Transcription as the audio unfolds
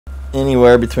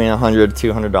Anywhere between $100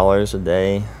 to $200 a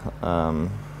day.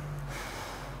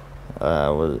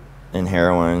 Was in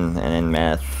heroin and in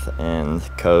meth and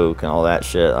coke and all that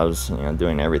shit. I was,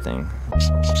 doing everything.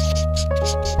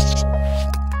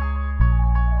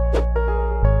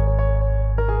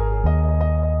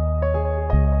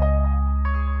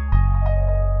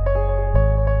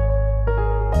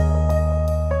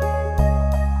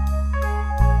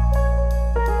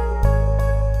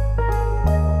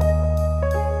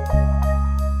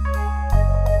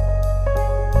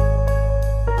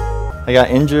 I got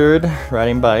injured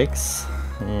riding bikes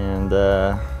and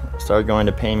started going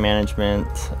to pain management,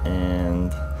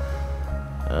 and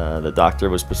the doctor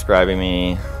was prescribing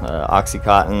me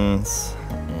Oxycontins,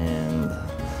 and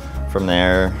from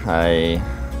there I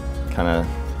kind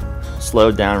of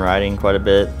slowed down riding quite a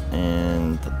bit,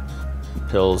 and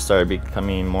pills started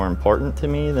becoming more important to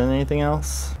me than anything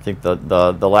else. I think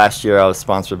the last year I was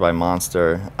sponsored by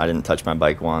Monster, I didn't touch my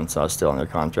bike once. I was still under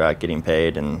contract, getting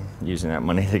paid and using that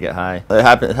money to get high. It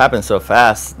happened so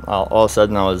fast. All of a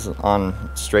sudden I was on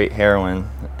straight heroin,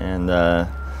 and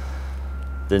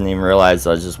didn't even realize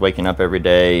I was just waking up every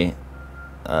day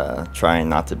trying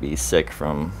not to be sick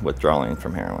from withdrawing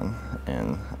from heroin.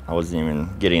 And I wasn't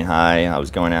even getting high. I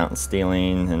was going out and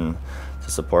stealing and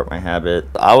to support my habit.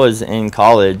 I was in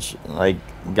college,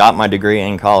 got my degree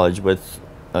in college with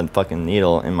a fucking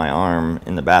needle in my arm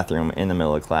in the bathroom in the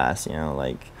middle of class,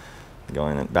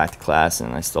 going back to class,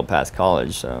 and I still passed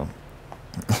college. So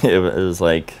it was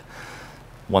like,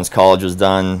 once college was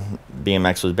done,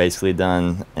 BMX was basically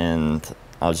done, and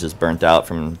I was just burnt out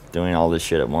from doing all this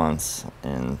shit at once,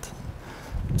 and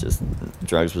just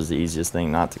drugs was the easiest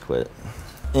thing not to quit.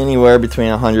 Anywhere between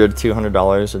 $100 to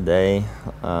 $200 a day.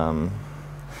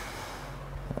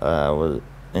 Was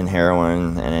in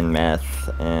heroin and in meth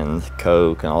and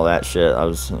coke and all that shit. I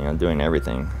was, doing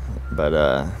everything. But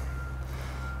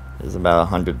it was about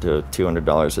 $100 to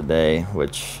 $200 a day,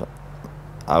 which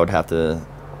I would have to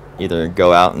either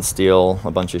go out and steal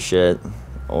a bunch of shit,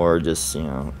 or just,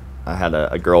 I had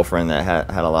a girlfriend that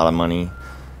had a lot of money,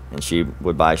 and she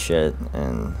would buy shit,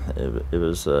 and it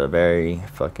was a very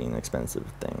fucking expensive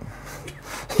thing.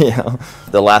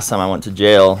 The last time I went to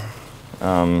jail,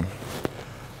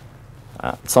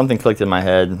 something clicked in my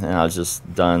head, and I was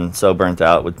just done, so burnt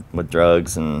out with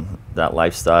drugs and that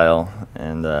lifestyle.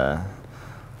 And I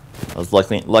was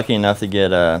lucky enough to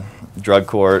get a drug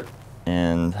court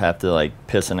and have to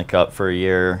piss in a cup for a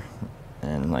year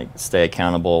and stay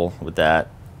accountable with that.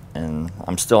 And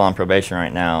I'm still on probation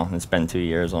right now. It's been 2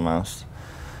 years almost,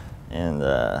 and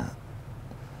I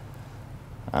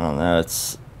don't know.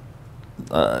 It's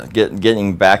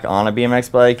getting back on a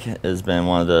BMX bike has been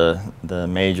one of the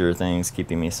major things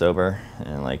keeping me sober,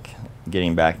 and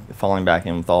falling back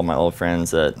in with all my old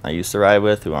friends that I used to ride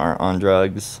with who aren't on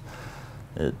drugs.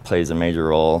 It plays a major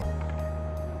role.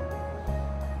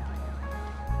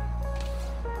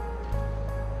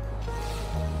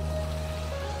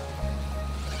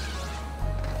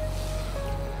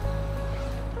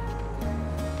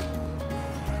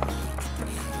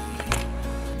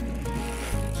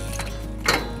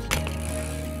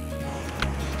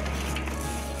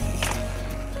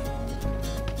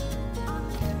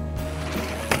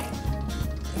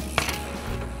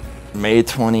 May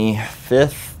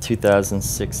 25th,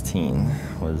 2016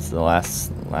 was the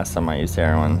last time I used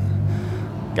heroin.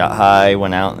 Got high,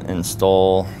 went out and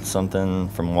stole something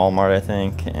from Walmart, I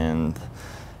think, and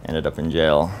ended up in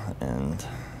jail. And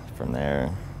from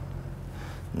there,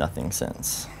 nothing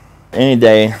since. Any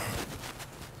day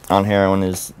on heroin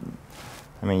is,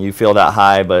 you feel that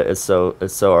high, but it's so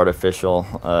artificial.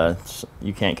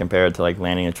 You can't compare it to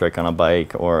landing a trick on a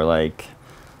bike, or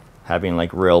having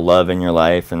real love in your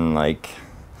life, and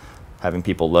having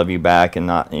people love you back, and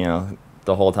not,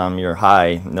 the whole time you're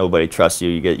high, nobody trusts you.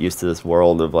 You get used to this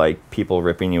world of people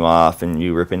ripping you off and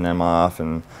you ripping them off,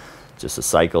 and just a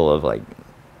cycle of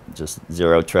just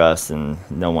zero trust, and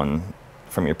no one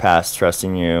from your past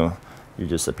trusting you. You're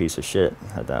just a piece of shit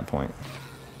at that point.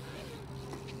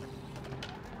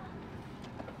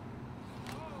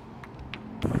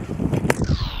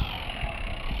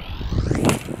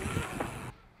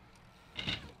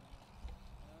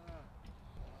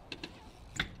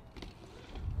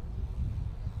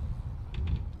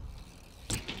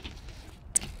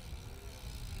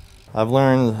 I've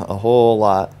learned a whole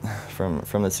lot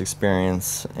from this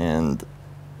experience, and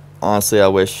honestly, I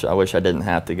wish I didn't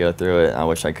have to go through it. I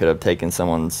wish I could have taken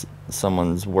someone's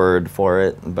word for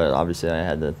it, but obviously I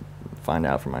had to find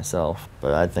out for myself.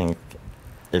 But I think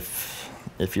if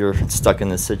you're stuck in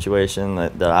this situation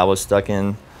that I was stuck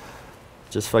in,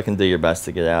 just fucking do your best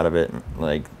to get out of it.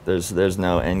 There's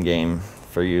no end game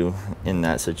for you in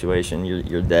that situation.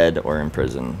 You're dead or in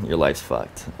prison. Your life's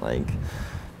fucked. Like,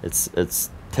 it's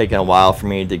taken a while for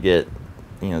me to get,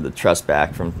 you know, the trust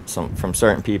back from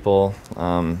certain people.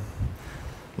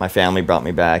 My family brought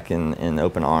me back in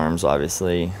open arms,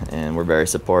 obviously, and were very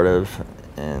supportive.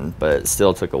 But it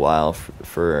still took a while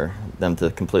for them to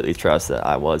completely trust that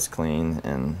I was clean,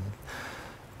 and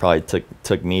probably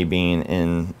took me being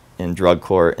in drug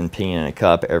court and peeing in a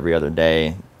cup every other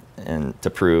day, and to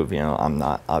prove, you know, I'm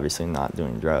obviously not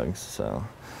doing drugs. So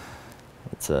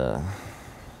it's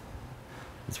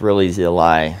real easy to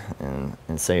lie and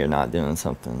say you're not doing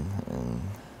something and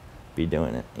be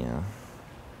doing it, you know.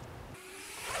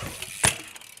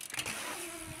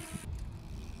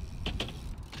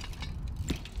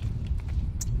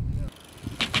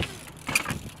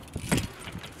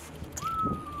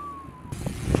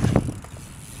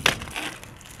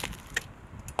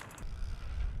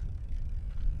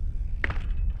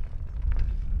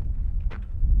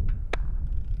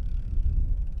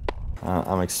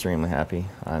 I'm extremely happy.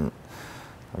 I've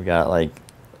got like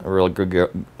a real good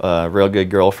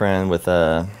girlfriend with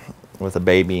a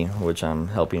baby, which I'm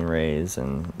helping raise,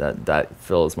 and that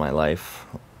fills my life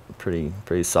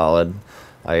pretty solid.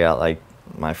 I got like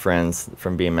my friends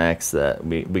from BMX that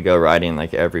we go riding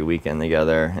like every weekend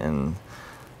together, and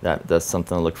that's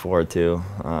something to look forward to.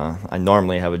 I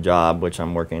normally have a job which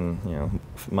I'm working, you know,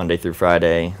 Monday through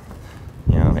Friday,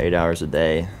 you know, 8 hours a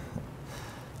day.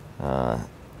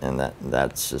 And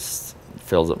that's just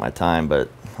fills up my time,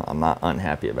 but I'm not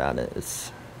unhappy about it.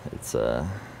 It's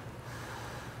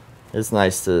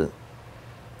nice to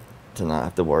not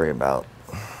have to worry about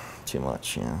too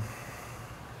much, you know.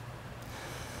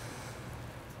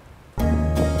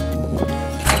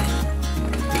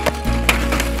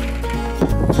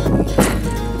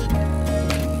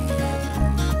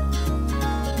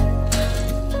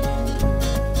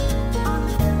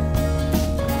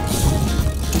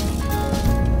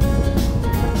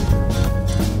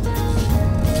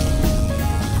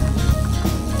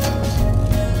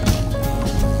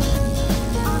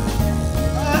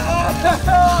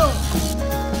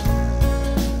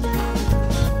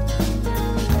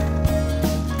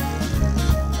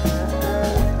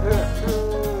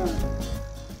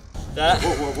 That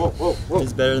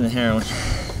is better than heroin.